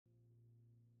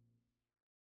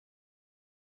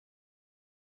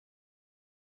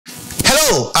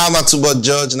Hello, I'm Atubo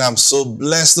George, and I'm so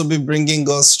blessed to be bringing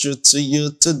God's truth to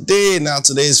you today. Now,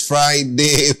 today is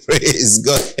Friday. Praise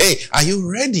God. Hey, are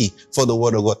you ready for the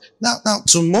Word of God? Now,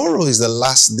 tomorrow is the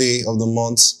last day of the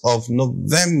month of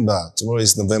November. Tomorrow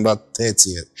is November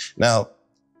 30th. Now,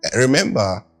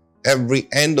 remember, every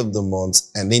end of the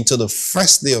month and into the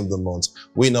first day of the month,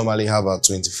 we normally have our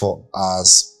 24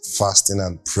 hours fasting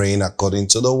and praying according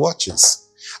to the watches.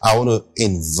 I want to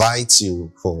invite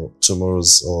you for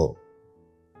tomorrow's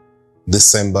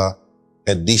December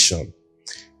edition.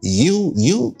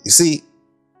 You see,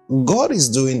 God is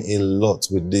doing a lot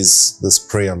with these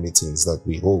prayer meetings that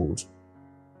we hold.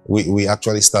 We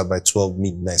actually start by 12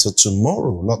 midnight. So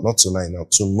tomorrow, not tonight now,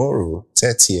 tomorrow,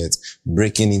 30th,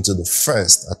 breaking into the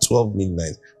first at 12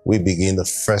 midnight, we begin the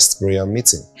first prayer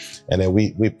meeting. And then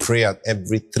we pray at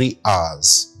every 3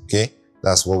 hours, okay?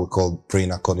 That's what we call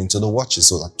praying according to the watches.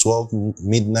 So at 12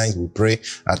 midnight, we pray.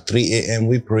 At 3 a.m.,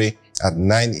 we pray. At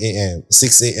 9 a.m.,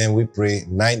 6 a.m., we pray.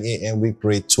 9 a.m., we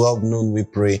pray. 12 noon, we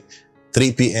pray.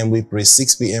 3 p.m., we pray.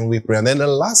 6 p.m., we pray. And then the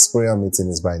last prayer meeting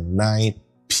is by 9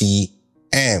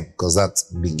 p.m. because that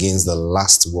begins the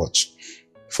last watch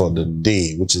for the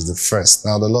day, which is the first.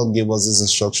 Now, the Lord gave us this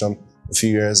instruction a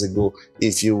few years ago.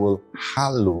 If you will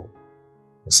hallow,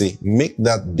 see, make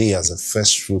that day as a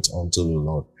first fruit unto the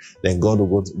Lord, then God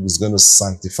is going to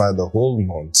sanctify the whole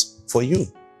month for you.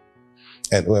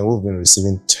 And when we've been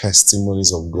receiving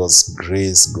testimonies of God's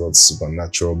grace, God's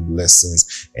supernatural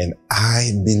blessings, and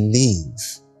I believe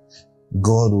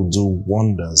God will do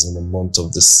wonders in the month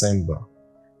of December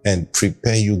and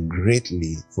prepare you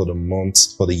greatly for the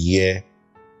month, for the year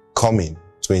coming,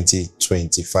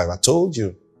 2025. I told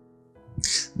you,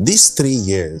 these 3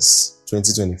 years,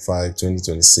 2025,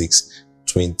 2026,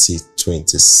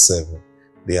 2027,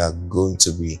 they are going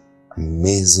to be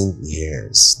amazing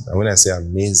years. And when I say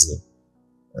amazing,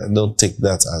 don't take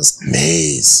that as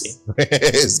amazing.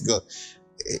 Praise God.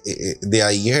 They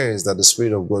are years that the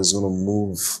Spirit of God is going to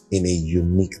move in a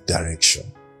unique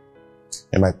direction.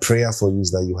 And my prayer for you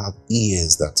is that you have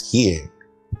ears that hear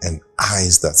and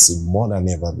eyes that see more than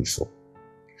ever before.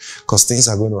 Because things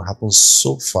are going to happen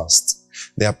so fast.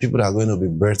 There are people that are going to be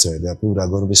birthed. There are people that are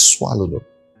going to be swallowed up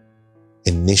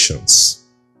in nations.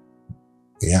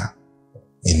 Yeah,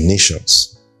 in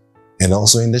nations. And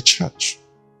also in the church.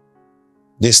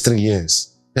 These 3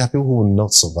 years, there are people who will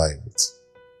not survive it.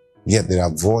 Yet there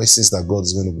are voices that God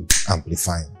is going to be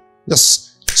amplifying.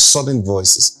 Just sudden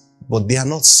voices. But they are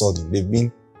not sudden. They've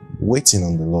been waiting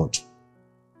on the Lord.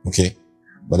 Okay?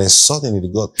 But then suddenly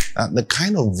God, and the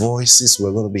kind of voices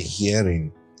we're going to be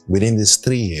hearing within these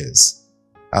 3 years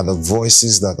are the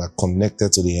voices that are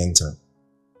connected to the end time.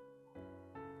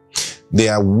 They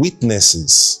are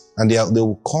witnesses, and they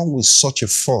will come with such a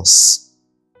force.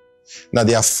 Now,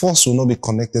 their force will not be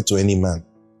connected to any man.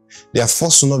 Their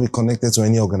force will not be connected to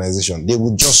any organization. They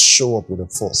will just show up with a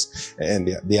force. And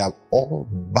they are all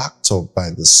backed up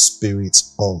by the Spirit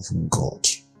of God.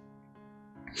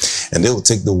 And they will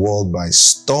take the world by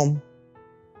storm,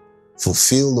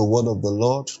 fulfill the word of the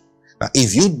Lord. Now,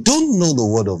 if you don't know the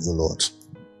word of the Lord,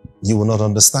 you will not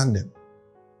understand them.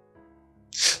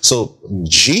 So,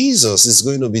 Jesus is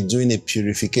going to be doing a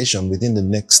purification within the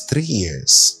next 3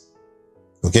 years.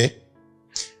 Okay?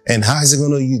 And how is he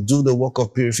going to do the work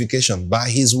of purification? By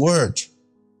his word.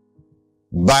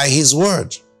 By his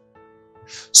word.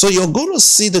 So you're going to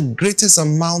see the greatest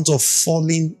amount of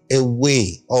falling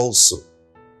away also.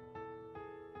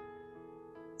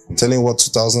 I'm telling you what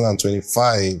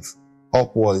 2025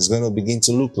 upward is going to begin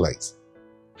to look like.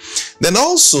 Then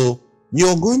also,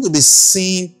 you're going to be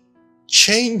seeing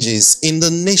changes in the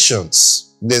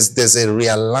nations. There's a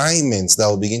realignment that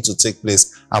will begin to take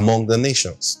place among the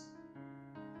nations.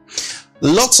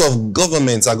 Lots of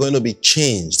governments are going to be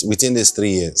changed within these 3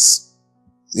 years.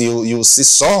 You'll see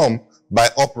some by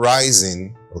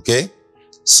uprising, okay?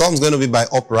 Some's going to be by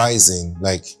uprising,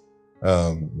 like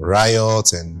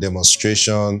riot and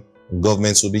demonstration.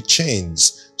 Governments will be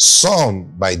changed. Some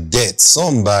by death,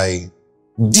 some by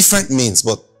different means.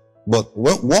 But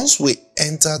once we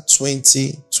enter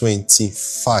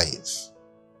 2025,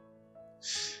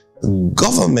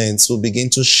 governments will begin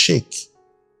to shake.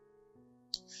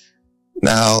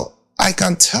 Now, I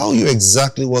can tell you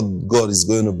exactly what God is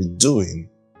going to be doing,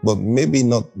 but maybe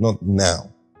not now.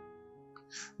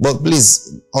 But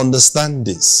please understand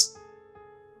this.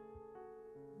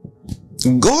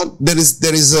 God, there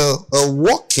is a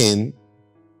working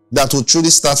that will truly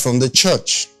start from the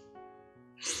church.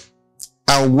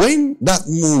 And when that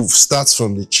move starts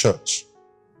from the church,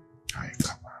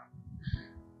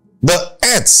 the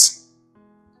earth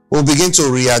will begin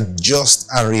to readjust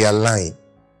and realign.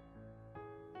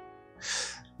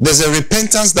 There's a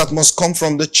repentance that must come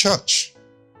from the church.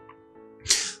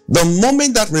 The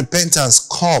moment that repentance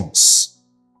comes,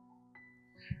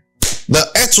 the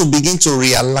earth will begin to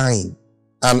realign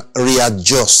and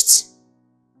readjust.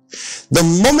 The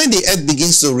moment the earth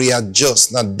begins to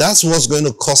readjust, now that's what's going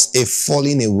to cause a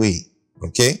falling away.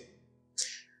 Okay?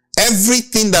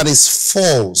 Everything that is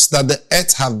false that the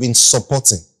earth have been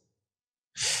supporting,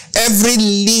 every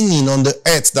leaning on the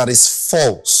earth that is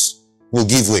false will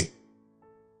give way.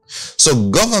 So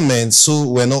governments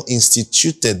who were not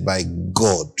instituted by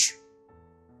God,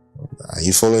 are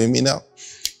you following me now?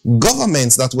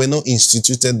 Governments that were not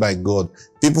instituted by God,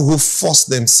 people who forced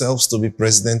themselves to be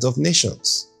president of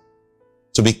nations,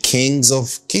 to be kings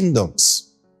of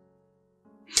kingdoms,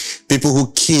 people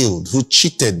who killed, who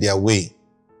cheated their way,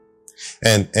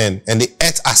 and the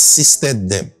earth assisted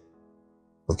them.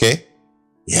 Okay?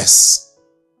 Yes.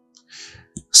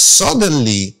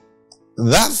 Suddenly,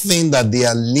 that thing that they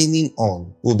are leaning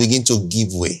on will begin to give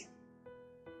way.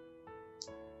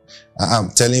 I'm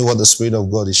telling you what the Spirit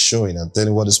of God is showing. I'm telling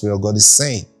you what the Spirit of God is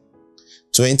saying.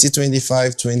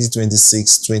 2025,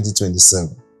 2026,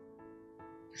 2027.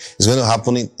 It's going to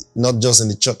happen not just in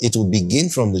the church. It will begin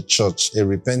from the church. A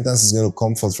repentance is going to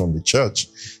come forth from the church.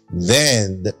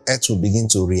 Then the earth will begin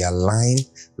to realign,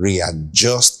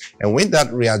 readjust. And when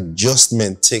that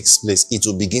readjustment takes place, it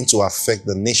will begin to affect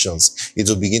the nations. It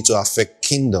will begin to affect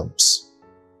kingdoms.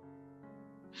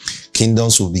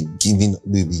 Kingdoms will be given,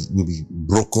 will be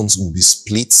broken, will be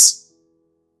split.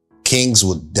 Kings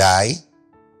will die.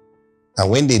 And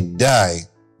when they die,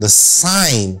 the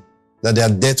sign that their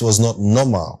death was not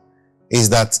normal is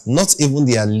that not even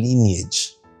their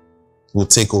lineage will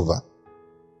take over.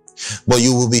 But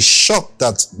you will be shocked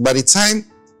that by the time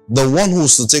the one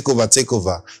who's to take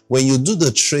over, when you do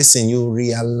the tracing, you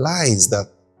realize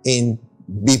that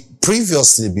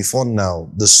previously, before now,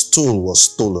 the stool was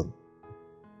stolen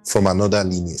from another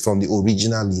lineage, from the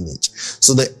original lineage.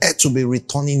 So the earth will be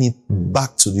returning it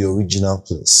back to the original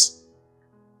place.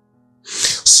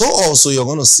 So also you're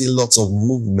going to see lots of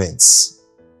movements.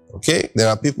 Okay? There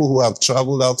are people who have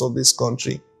traveled out of this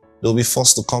country. They'll be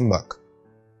forced to come back.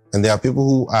 And there are people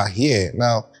who are here.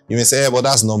 Now, you may say, but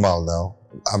that's normal now.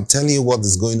 I'm telling you what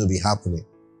is going to be happening.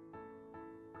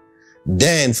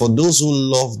 Then, for those who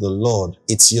love the Lord,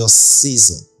 it's your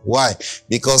season. Why?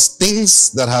 Because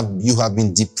things that you have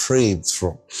been depraved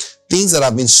from, things that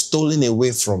have been stolen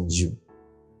away from you,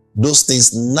 those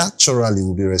things naturally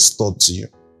will be restored to you.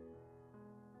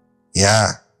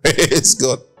 Yeah, it's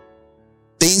good.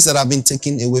 Things that have been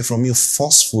taken away from you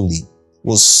forcefully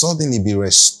will suddenly be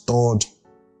restored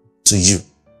to you.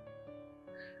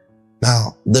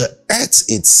 Now, the earth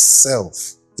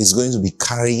itself is going to be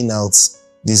carrying out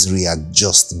these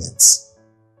readjustments.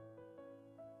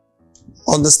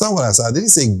 Understand what I said? I didn't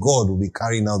say God will be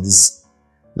carrying out this.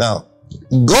 Now,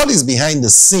 God is behind the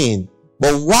scene,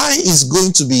 but why it's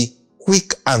going to be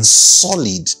quick and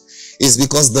solid is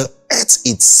because the earth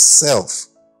itself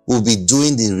will be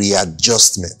doing the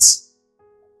readjustments.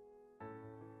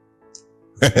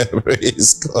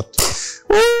 Praise God.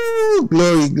 Woo!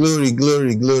 Glory, glory,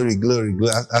 glory, glory, glory,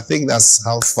 glory. I think that's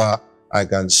how far I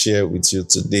can share with you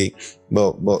today.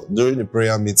 But during the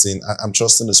prayer meeting, I'm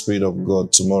trusting the Spirit of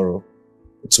God tomorrow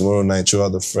night,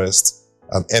 throughout the first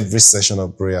and every session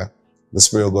of prayer. The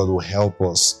Spirit of God will help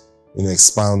us,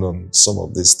 expound on some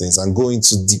of these things and go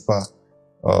into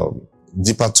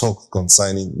deeper talk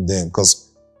concerning them.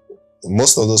 Because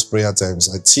most of those prayer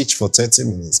times, I teach for 30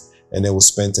 minutes and then we'll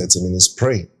spend 30 minutes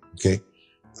praying. Okay?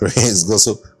 Praise God.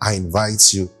 So I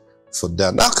invite you for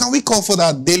that. Now, can we call for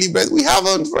that daily bread? We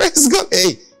haven't. Praise God.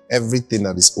 Hey, everything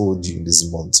that is owed you in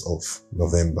this month of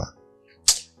November,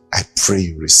 I pray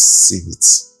you receive it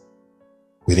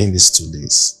within these 2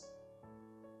 days.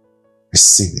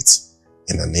 Receive it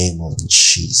in the name of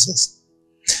Jesus.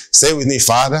 Say with me,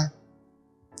 Father,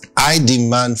 I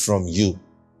demand from you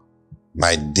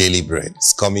my daily bread.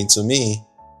 It's coming to me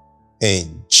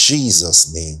in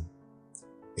Jesus' name.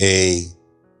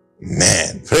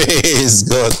 Amen. Praise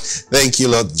God. Thank you,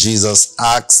 Lord Jesus.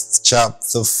 Acts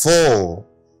chapter 4.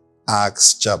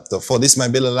 Acts chapter 4. This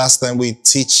might be the last time we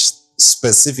teach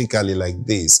specifically like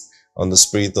this on the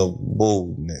spirit of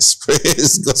boldness.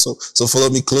 Praise God. So follow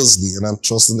me closely, and I'm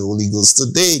trusting the Holy Ghost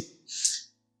today.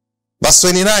 Verse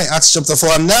 29, Acts chapter 4.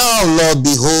 And now, Lord,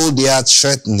 behold, they are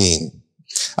threatening,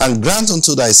 and grant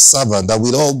unto thy servant that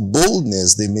with all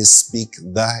boldness they may speak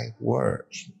thy word.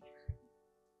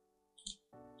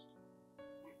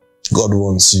 God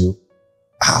wants you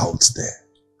out there,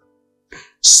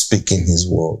 speaking his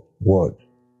word.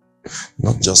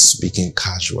 Not just speaking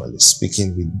casually,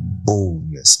 speaking with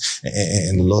boldness.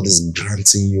 And the Lord is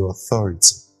granting you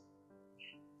authority.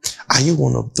 Are you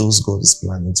one of those God is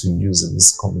planning to use in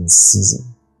this coming season?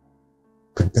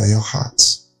 Prepare your heart.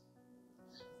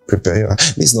 Prepare your heart.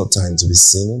 This is not time to be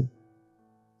sinning.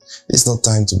 This is not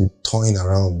time to be toying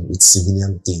around with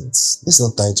civilian things. This is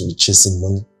not time to be chasing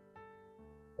money.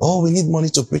 Oh, we need money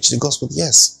to preach the gospel.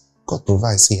 Yes, God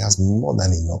provides. He has more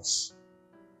than enough.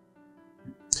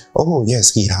 Oh,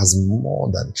 yes, He has more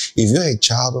than. If you're a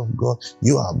child of God,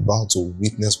 you are about to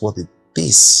witness what it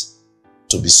is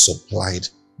to be supplied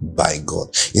by God.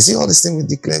 You see all this thing we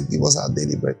declare, give us our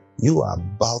daily bread. You are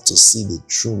about to see the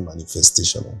true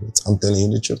manifestation of it. I'm telling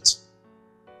you the truth.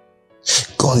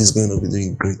 God is going to be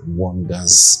doing great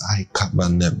wonders.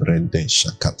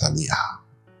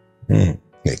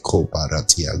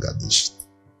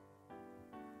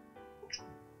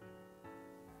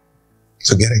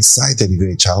 So get excited if you're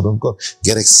a child of God.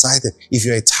 Get excited if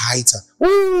you're a tither.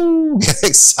 Woo! Get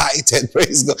excited.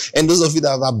 Praise God. And those of you that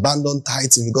have abandoned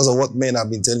tithing because of what men have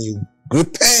been telling you,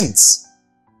 repent.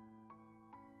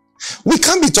 We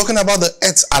can't be talking about the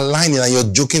earth aligning and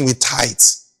you're joking with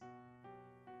tithes.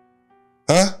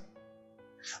 Huh?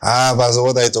 Pastor,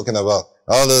 what are you talking about?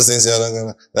 All those things you're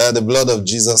not gonna, the blood of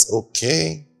Jesus.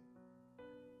 Okay.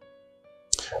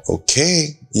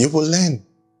 Okay. You will learn.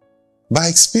 By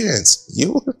experience,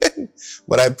 you will learn.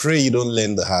 But I pray you don't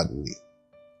learn the hard way.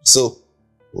 So,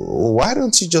 why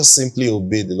don't you just simply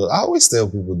obey the Lord? I always tell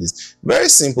people this. Very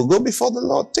simple. Go before the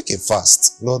Lord. Take a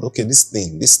fast. Lord, okay, this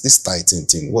thing, this tithing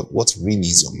thing, what really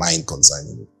is your mind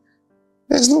concerning it?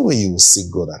 There's no way you will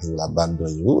seek God and He will abandon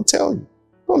you. He will tell you.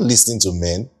 Don't listen to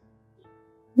men.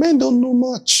 Men don't know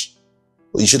much.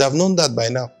 You should have known that by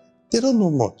now. They don't know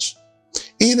much.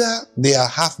 Either they are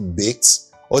half-baked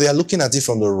or they are looking at it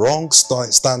from the wrong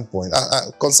standpoint.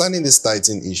 Concerning this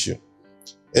tithing issue,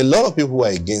 a lot of people who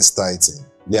are against tithing,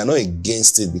 they are not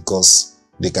against it because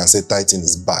they can say tithing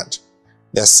is bad.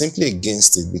 They are simply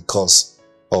against it because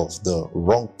of the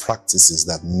wrong practices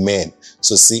that men.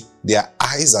 So see, their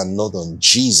eyes are not on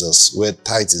Jesus where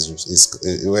tithe is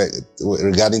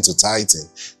regarding to tithing.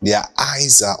 Their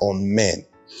eyes are on men.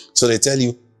 So they tell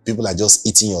you people are just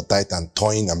eating your tithe and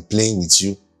toying and playing with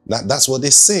you. That's what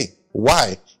they say.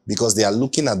 Why? Because they are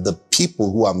looking at the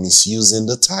people who are misusing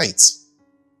the tithe.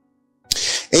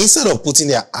 And instead of putting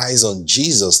their eyes on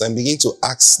Jesus and begin to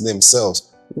ask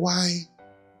themselves, why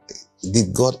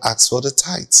did God ask for the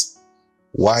tithe?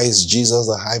 Why is Jesus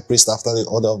the high priest after the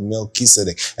order of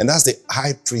Melchizedek? And that's the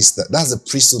high priest, that's the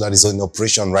priesthood that is in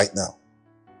operation right now.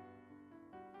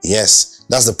 Yes,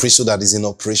 that's the priesthood that is in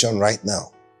operation right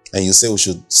now. And you say we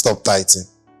should stop tithing.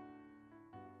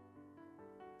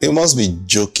 You must be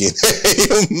joking.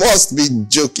 You must be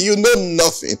joking. You know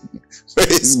nothing.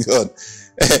 Praise God.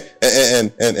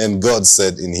 And God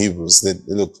said in Hebrews that,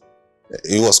 look,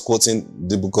 he was quoting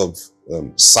the book of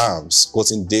Psalms,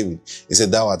 quoting David. He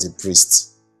said, thou art a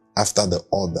priest after the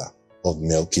order of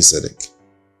Melchizedek.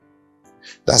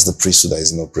 That's the priesthood that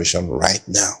is in operation right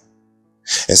now.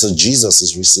 And so Jesus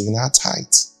is receiving our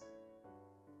tithe.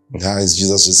 How is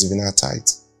Jesus receiving our tithe?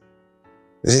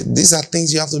 These are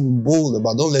things you have to be bold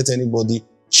about. Don't let anybody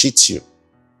cheat you.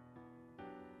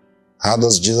 How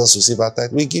does Jesus receive our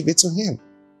tithe? We give it to Him.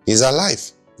 He's alive.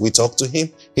 We talk to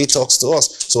Him. He talks to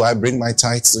us. So I bring my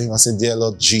tithe to Him. I say, dear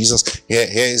Lord Jesus, here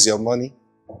is your money.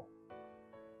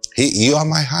 You are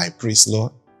my high priest,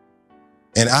 Lord.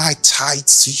 And I tithe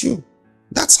to you.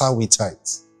 That's how we tithe.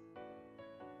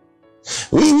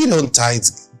 We don't tithe,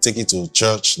 take it to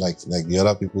church like the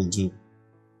other people do.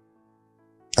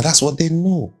 And that's what they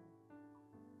know.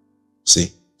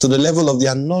 See, to the level of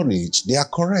their knowledge, they are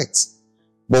correct.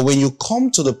 But when you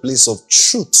come to the place of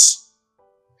truth,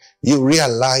 you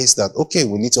realize that, okay,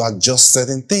 we need to adjust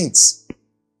certain things.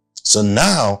 So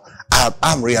now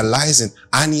I'm realizing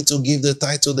I need to give the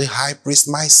tithe to the high priest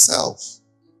myself.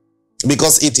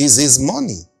 Because it is his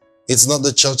money. It's not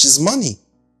the church's money.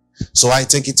 So I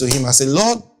take it to him. I say,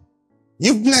 Lord,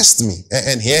 you've blessed me.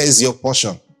 And here is your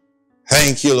portion.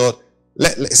 Thank you, Lord.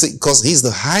 Let's see, because he's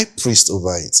the high priest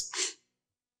over it.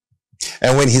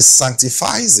 And when he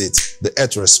sanctifies it, the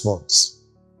earth responds.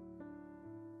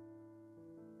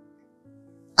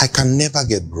 I can never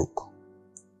get broke.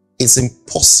 It's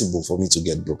impossible for me to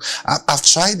get broke. I've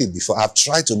tried it before. I've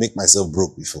tried to make myself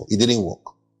broke before. It didn't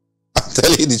work. I'm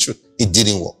telling you the truth. It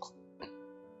didn't work.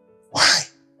 Why?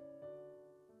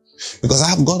 Because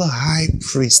I've got a high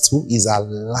priest who is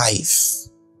alive.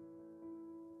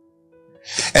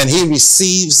 And he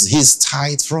receives his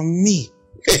tithe from me.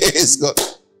 It's God.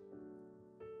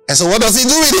 And so what does he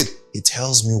do with it? He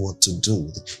tells me what to do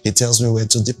with it. He tells me where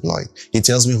to deploy it. He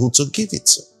tells me who to give it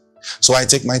to. So I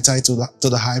take my tithe to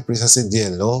the high priest. I say, dear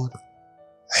Lord,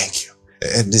 thank you.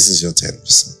 And this is your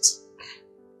 10%.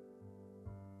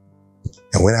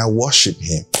 And when I worship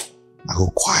him, I go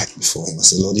quiet before him. I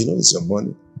say, Lord, you know it's your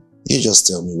money. You just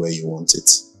tell me where you want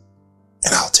it,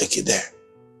 and I'll take it there.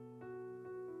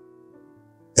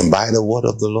 And by the word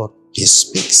of the Lord, he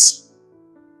speaks.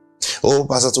 Oh,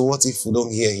 Pastor, what if we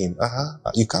don't hear him?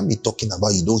 You can't be talking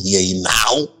about you don't hear him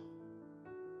now.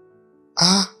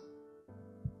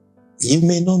 You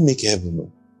may not make heaven.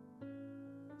 No.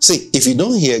 See, if you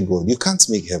don't hear God, you can't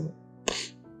make heaven.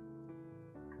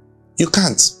 You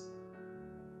can't.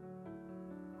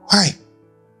 Why?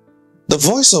 The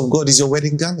voice of God is your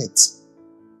wedding garment.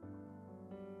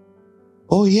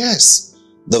 Oh yes,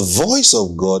 the voice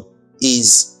of God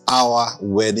is our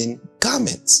wedding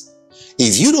garment.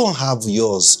 If you don't have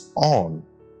yours on,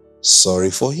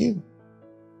 sorry for you.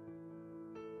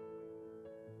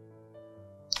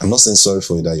 I'm not saying sorry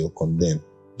for you that you're condemned.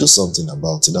 Do something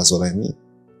about it. That's what I mean.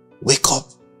 Wake up.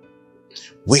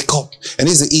 Wake up. And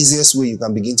it's the easiest way you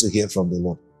can begin to hear from the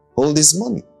Lord. Hold this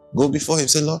money. Go before him.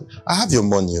 Say, Lord, I have your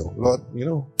money. Oh. Lord, you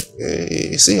know,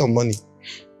 see your money.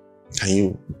 Can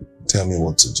you tell me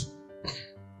what to do?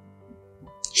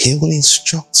 He will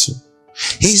instruct you.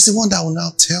 He's the one that will now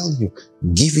tell you,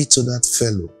 give it to that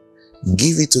fellow.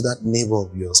 Give it to that neighbor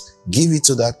of yours. Give it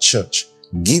to that church.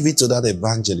 Give it to that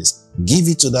evangelist. Give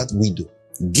it to that widow.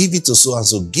 Give it to so and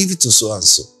so. Give it to so and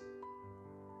so.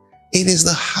 It is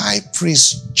the high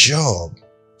priest's job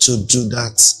to do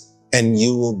that, and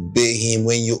you obey him.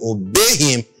 When you obey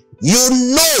him, you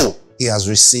know he has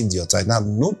received your tithe. Now,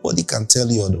 nobody can tell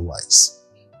you otherwise.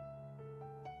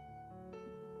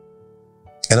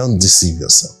 And don't deceive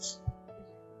yourself.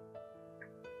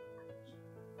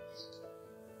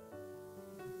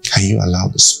 Can you allow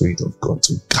the Spirit of God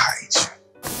to guide you?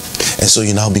 And so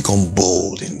you now become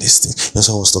bold in this thing. You know,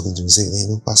 someone was talking to me saying, hey,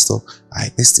 no, Pastor,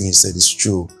 this thing you said is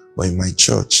true. But in my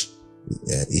church,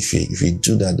 if you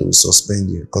do that, they will suspend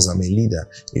you because I'm a leader.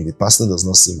 If the pastor does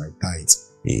not see my tithe,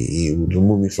 he would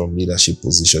remove me from leadership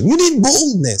position. You need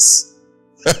boldness.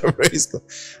 Praise God.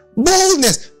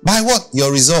 Boldness. By what?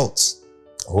 Your results.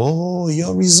 Oh,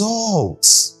 your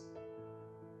results.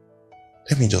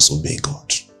 Let me just obey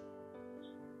God.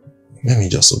 Let me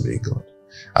just obey God.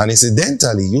 And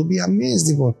incidentally, you'll be amazed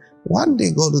even one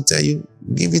day God will tell you,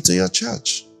 give it to your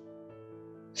church.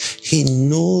 He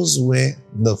knows where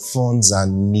the funds are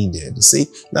needed. See,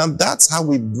 now that's how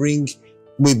we bring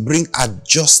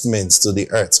adjustments to the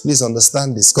earth. Please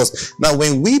understand this, because now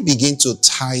when we begin to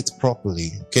tithe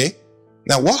properly, okay,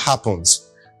 now what happens?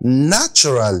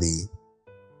 Naturally,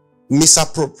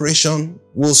 misappropriation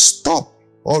will stop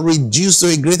or reduce to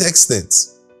a great extent.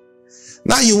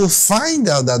 Now you will find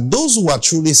out that those who are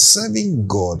truly serving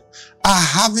God are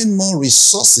having more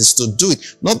resources to do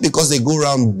it. Not because they go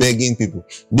around begging people,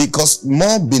 because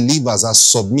more believers are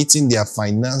submitting their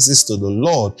finances to the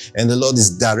Lord, and the Lord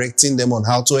is directing them on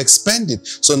how to expend it.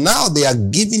 So now they are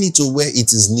giving it to where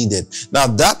it is needed. Now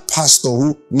that pastor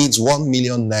who needs 1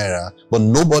 million naira, but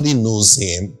nobody knows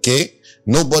him, okay?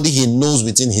 Nobody he knows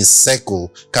within his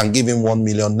circle can give him 1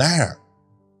 million naira.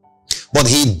 But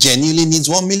he genuinely needs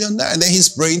 1 million naira. And then he's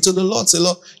praying to the Lord. Say,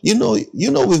 Lord, you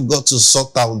know, we've got to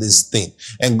sort out this thing.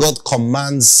 And God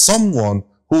commands someone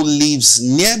who lives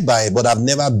nearby, but I've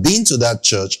never been to that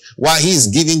church, while he's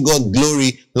giving God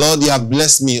glory. Lord, you have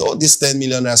blessed me. Oh, this 10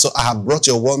 million naira. So I have brought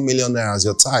your 1 million naira as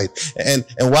your tithe. And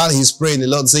while he's praying, the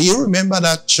Lord say, you remember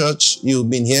that church? You've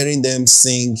been hearing them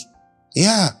sing.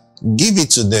 Yeah, give it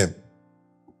to them.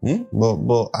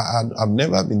 But I've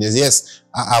never been there. Yes,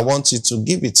 I want you to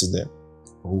give it to them.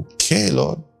 Okay,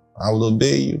 Lord, I will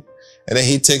obey you. And then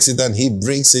he takes it and he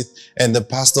brings it, and the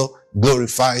pastor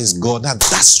glorifies God. Now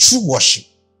that's true worship.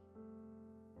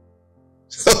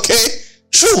 Okay?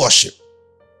 True worship.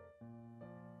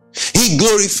 He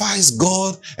glorifies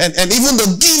God, and even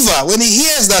the giver, when he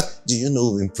hears that, do you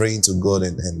know we've been praying to God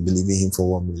and believing him for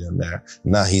 1 million naira.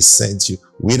 Now he sent you.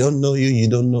 We don't know you, you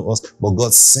don't know us, but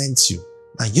God sent you.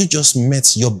 And you just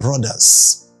met your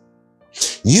brothers.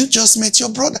 You just met your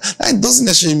brother. Now, it doesn't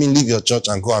necessarily mean leave your church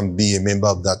and go and be a member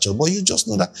of that church, but you just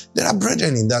know that there are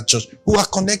brethren in that church who are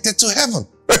connected to heaven.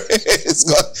 Praise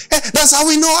God. That's how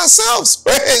we know ourselves.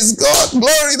 Praise God.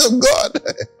 Glory to God.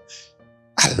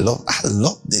 I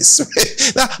love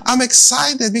this. Now, I'm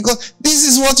excited because this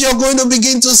is what you're going to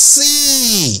begin to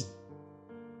see.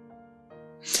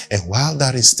 And while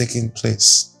that is taking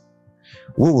place,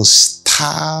 we will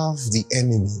starve the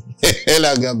enemy.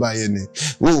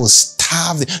 We will starve.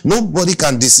 Nobody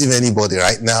can deceive anybody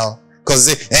right now. Because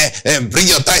they bring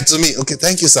your tithe to me. Okay,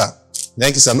 thank you, sir.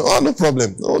 Thank you, sir. No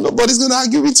problem. No, nobody's going to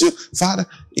argue with you. Father,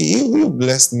 you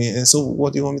blessed me. And so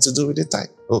what do you want me to do with the tithe?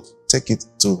 Oh, take it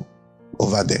to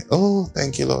over there. Oh,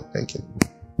 thank you, Lord. Thank you.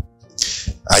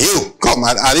 Are you? Come come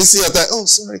and I didn't see your time. Oh,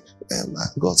 sorry.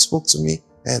 God spoke to me.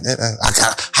 And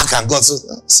how can God say,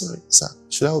 oh, sorry, sir.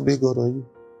 Should I obey God or you?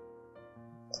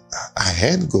 I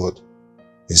heard God.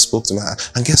 He spoke to me.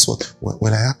 And guess what?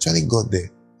 When I actually got there,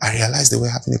 I realized they were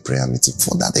having a prayer meeting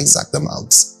for that exact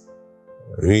amount.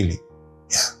 Really?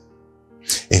 Yeah.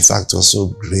 In fact, it was so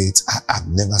great. I've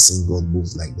never seen God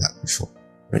move like that before.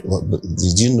 But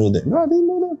did you know that? No, I didn't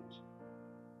know that.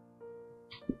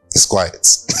 It's quiet.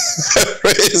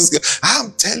 Praise God.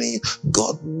 I'm telling you,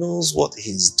 God knows what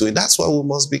He's doing. That's why we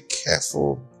must be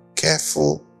careful,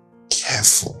 careful,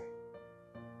 careful.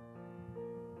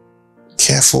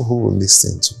 Careful who we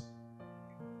listen to.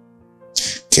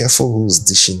 Careful who's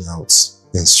dishing out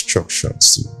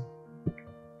instructions to you.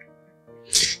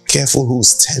 Careful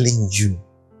who's telling you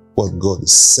what God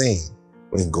is saying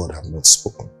when God has not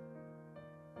spoken.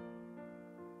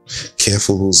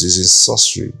 Careful who's using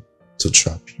sorcery to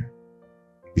trap you.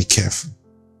 Be careful.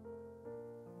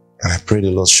 And I pray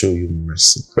the Lord show you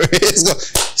mercy. Praise God.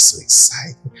 He's so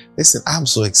excited. Listen, I'm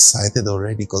so excited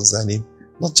already concerning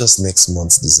not just next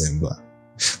month, December.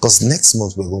 Because next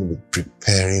month we're going to be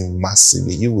preparing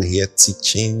massively. You will hear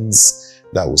teachings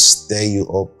that will stir you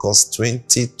up. Because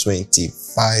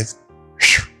 2025,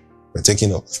 we're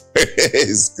taking off.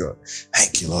 Praise God.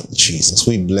 Thank you, Lord Jesus.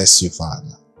 We bless you,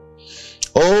 Father.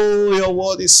 Oh, your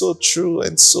word is so true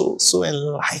and so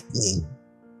enlightening.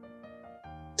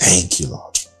 Thank you,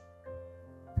 Lord.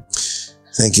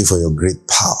 Thank you for your great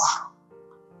power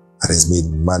that is made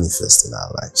manifest in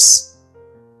our lives.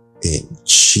 In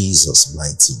Jesus'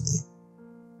 mighty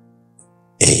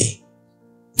name.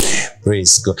 Amen.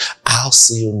 Praise God. I'll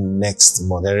see you next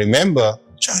month. And remember,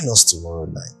 join us tomorrow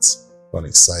night for an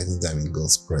exciting time in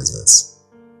God's presence.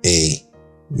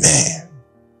 Amen.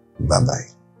 Bye-bye.